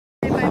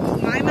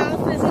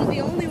the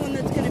only one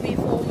that's gonna be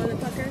full,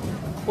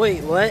 motherfucker.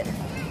 Wait, what?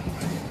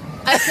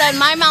 I said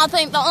my mouth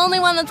ain't the only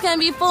one that's gonna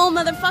be full,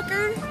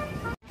 motherfucker.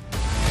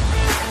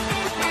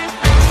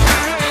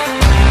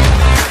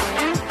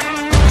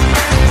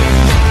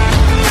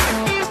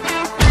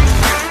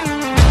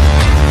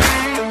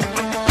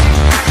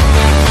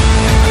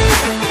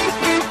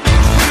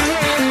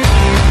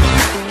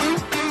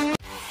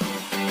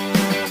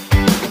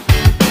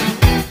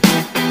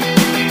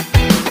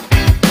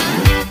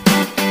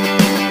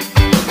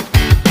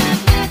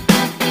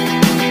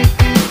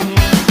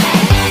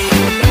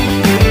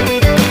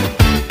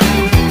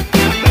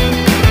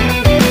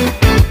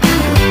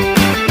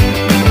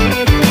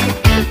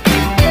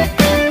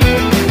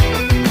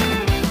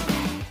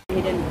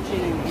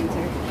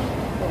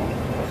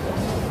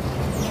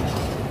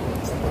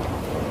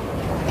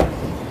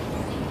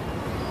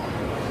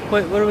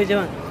 Wait, what are we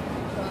doing?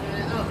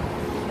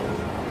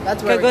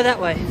 That's where go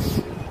that way.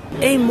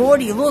 Hey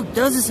Morty, look,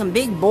 those are some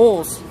big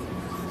bowls.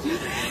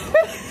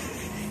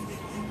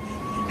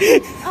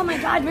 Oh my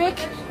god, Rick,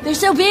 they're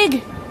so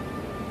big.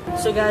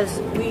 So guys,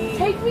 we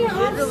Take me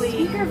off literally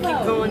keep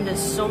speakerphone. going to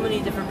so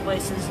many different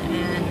places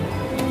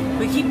and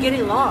we keep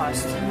getting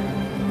lost.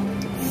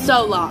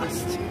 So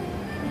lost.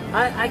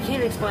 I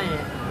can't explain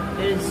it.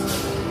 It is,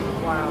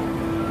 wow.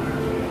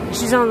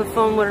 She's on the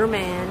phone with her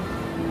man,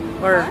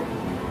 or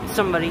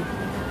somebody.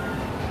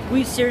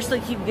 We seriously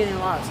keep getting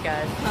lost,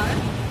 guys.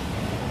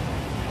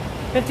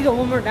 We have to go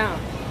one more down.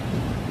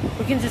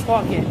 We can just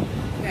walk in.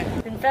 Okay.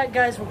 In fact,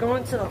 guys, we're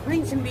going to the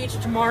Huntington Beach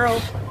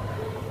tomorrow,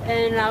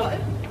 and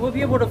we'll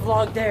be able to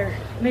vlog there.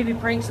 Maybe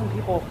prank some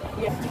people.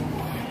 Yeah.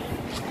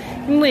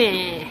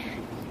 Meh.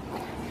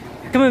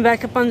 Coming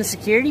back up on the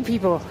security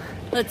people.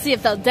 Let's see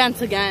if they'll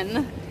dance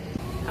again.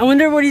 I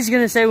wonder what he's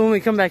gonna say when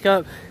we come back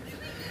up.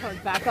 Oh,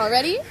 back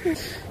already?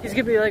 He's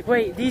gonna be like,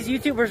 wait, these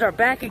YouTubers are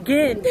back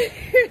again.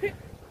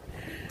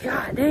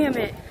 God damn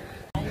it.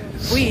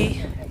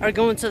 We are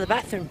going to the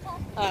bathroom.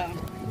 Oh.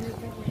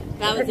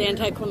 That was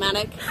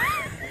anticlimactic.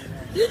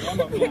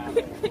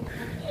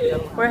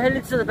 We're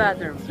headed to the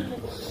bathroom.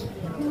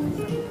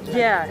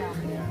 Yeah.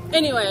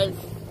 Anyways.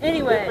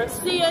 Anyway.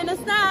 See you in a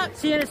snap.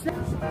 See you in a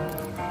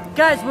snap.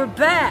 Guys, we're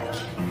back.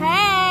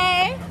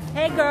 Hey.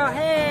 Hey girl,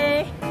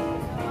 hey.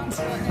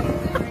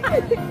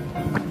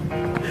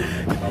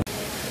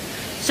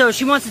 So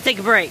she wants to take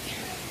a break.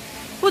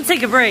 We'll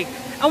take a break.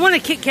 I want a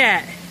Kit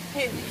Kat.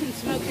 Hey, we can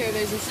smoke here.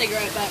 There's a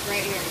cigarette butt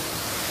right here.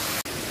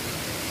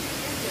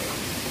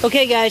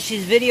 Okay guys,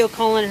 she's video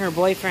calling her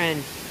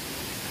boyfriend.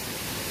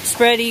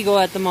 Spread eagle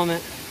at the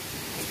moment.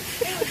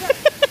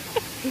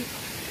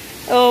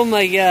 Oh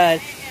my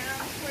god.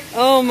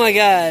 Oh my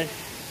god.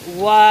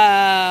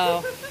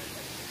 Wow.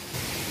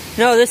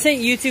 No, this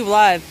ain't YouTube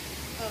Live.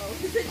 Oh,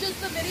 is it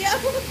just the video?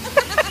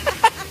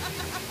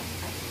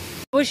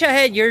 Wish I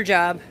had your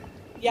job.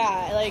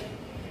 Yeah, like...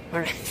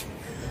 Alright.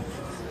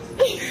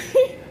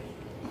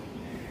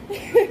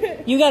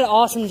 You got an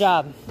awesome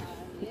job.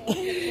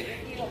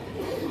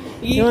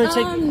 You wanna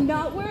check?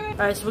 Not where...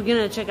 Alright, so we're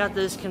gonna check out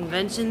this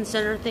convention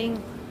center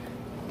thing.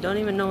 Don't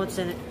even know what's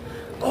in it.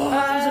 Oh,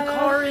 there's a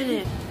car in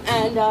it.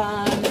 And,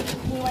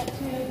 we went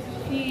to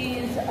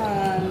Pea's,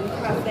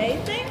 cafe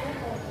thing.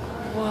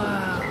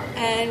 Wow.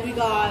 And we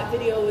got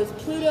video with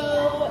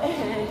Pluto,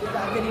 and we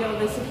got video of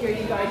the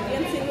security guard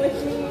dancing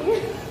with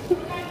me.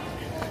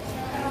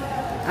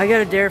 I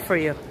got a dare for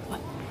you.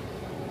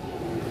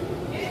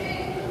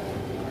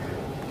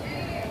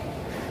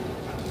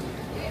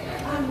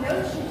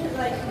 No, she just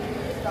like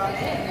just got in.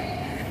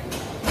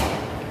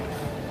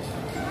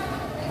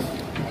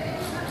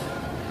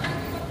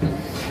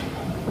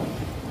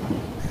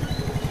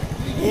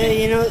 Yeah,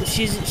 you know,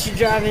 she's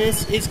driving.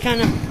 It's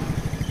kind of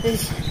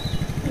it's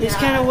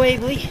kind of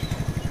wibbly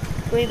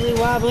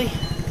wobbly.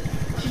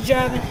 She's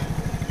driving.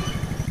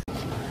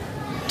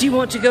 Do you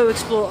want to go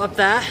explore up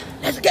that?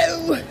 Let's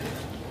go!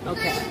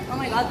 Okay. Oh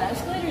my god, the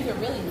escalators are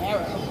really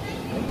narrow.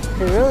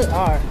 They really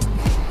are.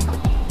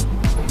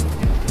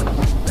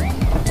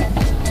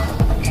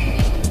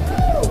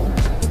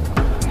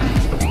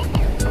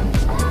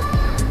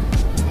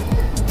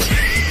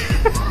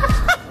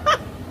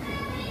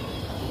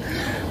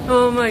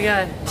 Oh my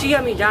god, she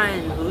got me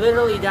dying,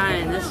 literally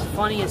dying. This is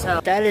funny as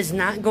hell. That is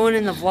not going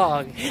in the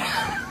vlog.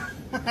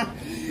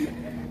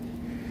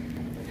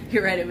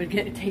 You're right, it would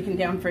get taken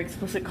down for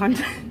explicit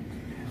content.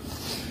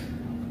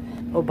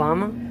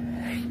 Obama?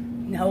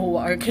 No,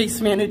 our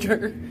case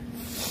manager.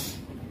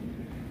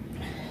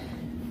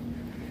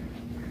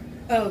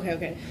 Oh,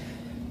 okay.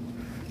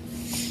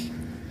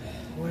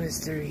 What is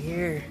through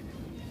here?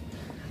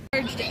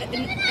 Charged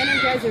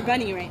Energizer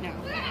Bunny right now.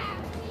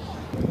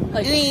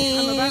 Like,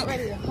 I'm about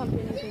ready to hump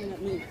anything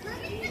that moves.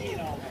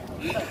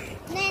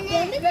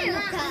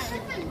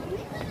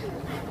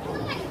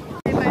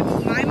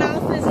 My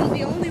mouth isn't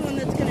the only one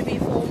that's gonna be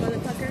full,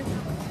 motherfucker.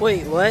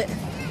 Wait, what?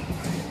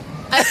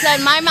 I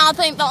said my mouth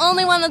ain't the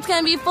only one that's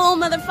gonna be full,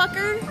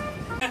 motherfucker.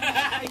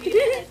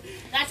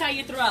 That's how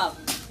you throw up.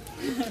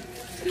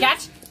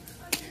 Catch.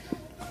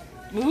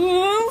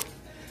 Ooh.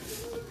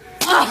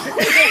 Oh.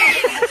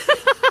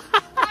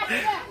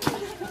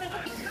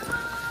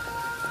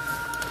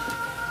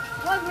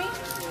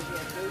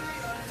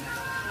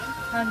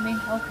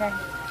 Okay.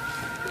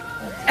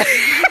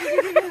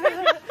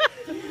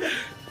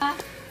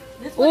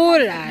 Ooh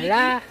la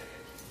la.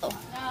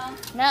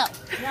 No.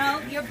 No,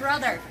 your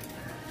brother.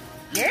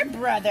 Your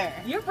brother.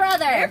 Your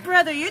brother. Your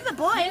brother. You're the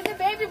boy. You're the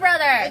baby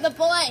brother. You're the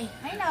boy.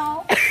 I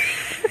know.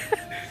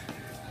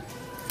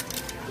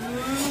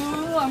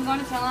 Ooh, I'm going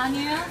to tell on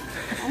you.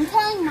 I'm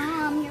telling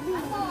Mom. You're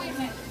the boy.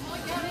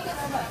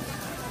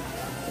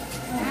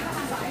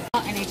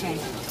 Anything.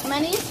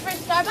 Money's for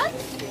Starbucks?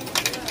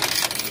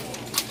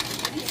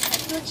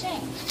 Let's do a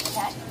change,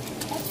 okay?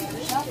 Let's do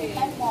shopping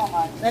at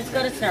Walmart. Let's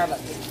go to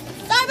Starbucks.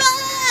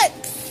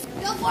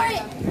 Starbucks! Go for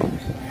it!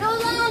 Go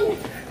long!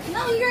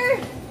 Longer!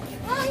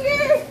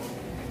 Longer!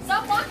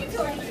 Stop walking to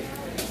her.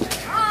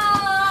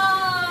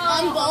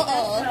 I'm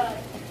bold.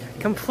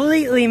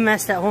 Completely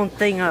messed that whole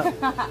thing up.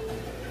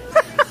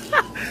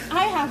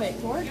 I have it,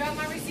 George. You have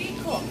my receipt?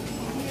 Cool.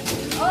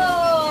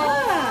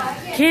 Oh!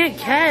 Can't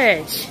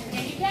catch.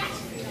 Can you catch?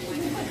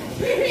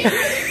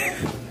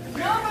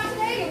 No, I'm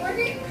taking. We're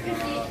getting.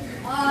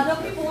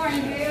 Don't be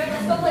boring, dude.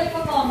 Let's go play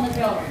football in the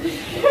field.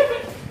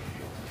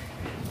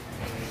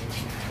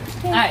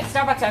 Alright,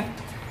 Starbucks time.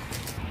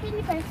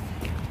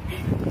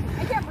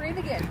 I can't breathe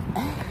again.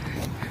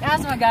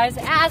 Asthma, guys.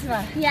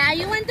 Asthma. Yeah,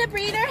 you want the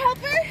breather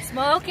helper?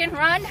 Smoke and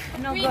run.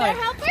 No Breather good.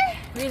 helper?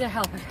 Breather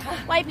helper.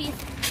 Wipey.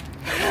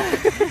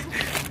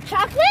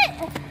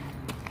 Chocolate?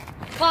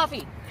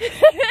 Coffee.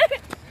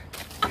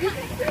 You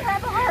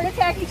have a heart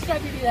attack each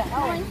time you do that.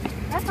 Oh,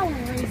 that's the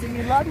only reason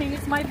you love me.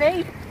 It's my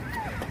vape.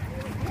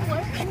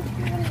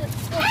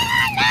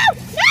 Ah, no!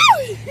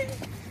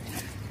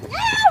 No!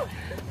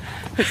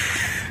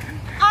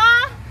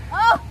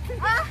 No!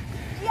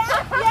 Yeah!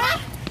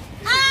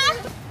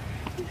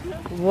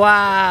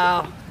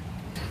 Wow.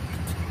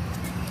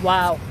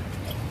 Wow.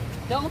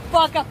 Don't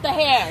fuck up the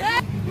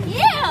hair.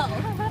 Yeah!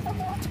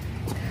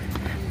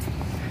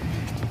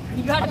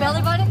 You got a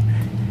belly button?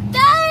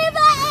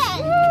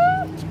 Starbucks!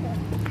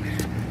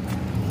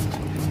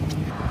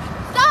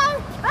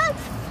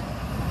 Starbucks!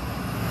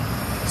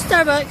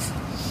 Starbucks.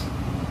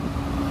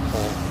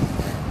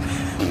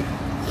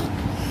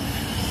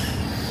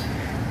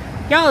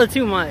 Y'all are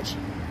too much.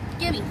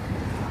 Gimme.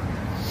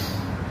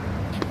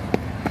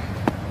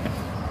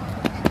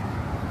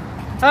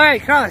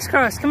 Alright, cross,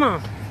 come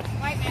on.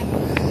 White man.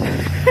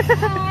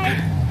 Hi.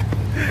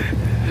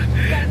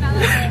 Got another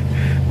one.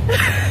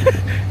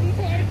 He's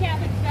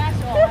handicapped and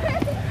special.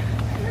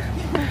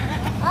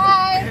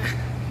 Hi.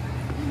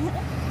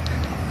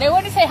 They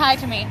wouldn't say hi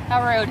to me.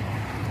 How rude.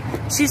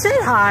 She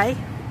said hi.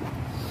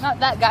 Not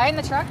that guy in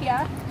the truck,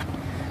 yeah.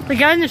 The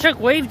guy in the truck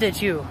waved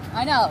at you.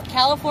 I know.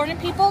 California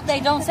people, they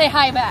don't say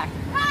hi back.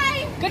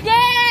 Hi! Good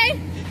day!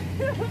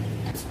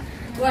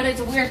 What is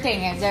a weird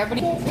thing is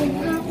everybody...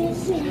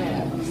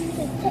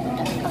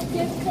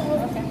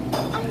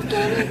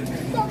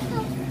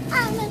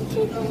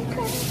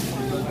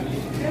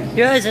 You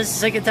realize that's the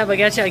second time I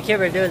got you on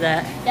camera doing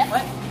that. Yeah,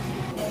 what?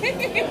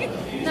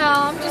 No,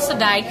 I'm just a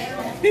dyke.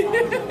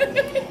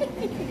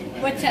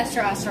 With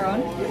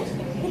testosterone.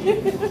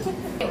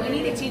 We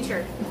need a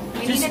teacher.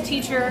 We need a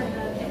teacher.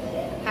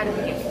 How do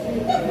we get?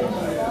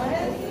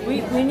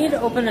 We need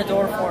to open a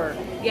door for her.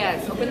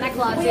 Yes, open that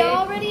closet. We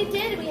already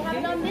did. We have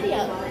it on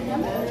video.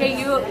 Okay,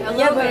 you a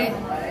little bit.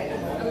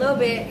 A little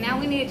bit. Now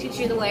we need to teach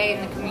you the way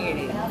in the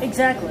community.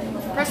 Exactly.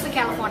 First the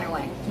California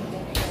way.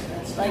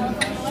 Like,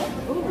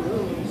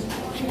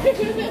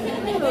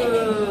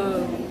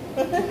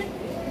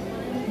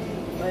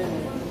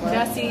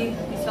 Jesse,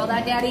 you saw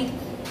that, Daddy?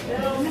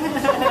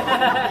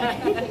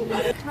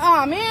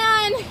 Oh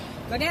man!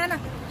 Banana.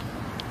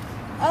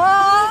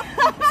 Oh,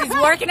 she's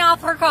working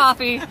off her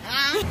coffee.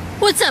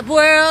 what's up,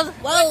 world?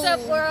 What's up,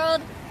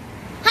 world?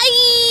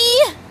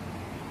 Hi!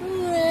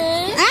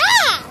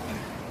 Ah!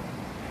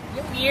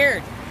 You're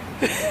weird.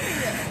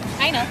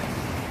 I know.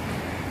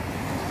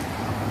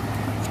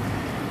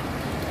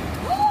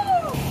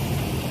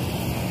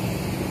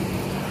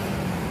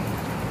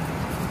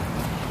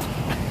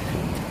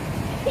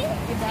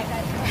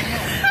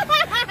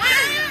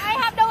 I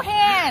have no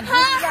hands.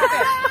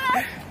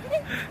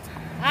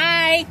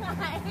 Hi.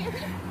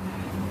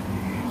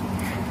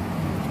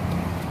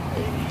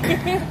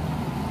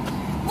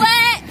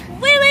 What?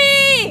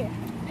 Willie!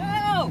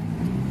 No.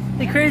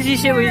 The crazy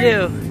shit we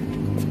do.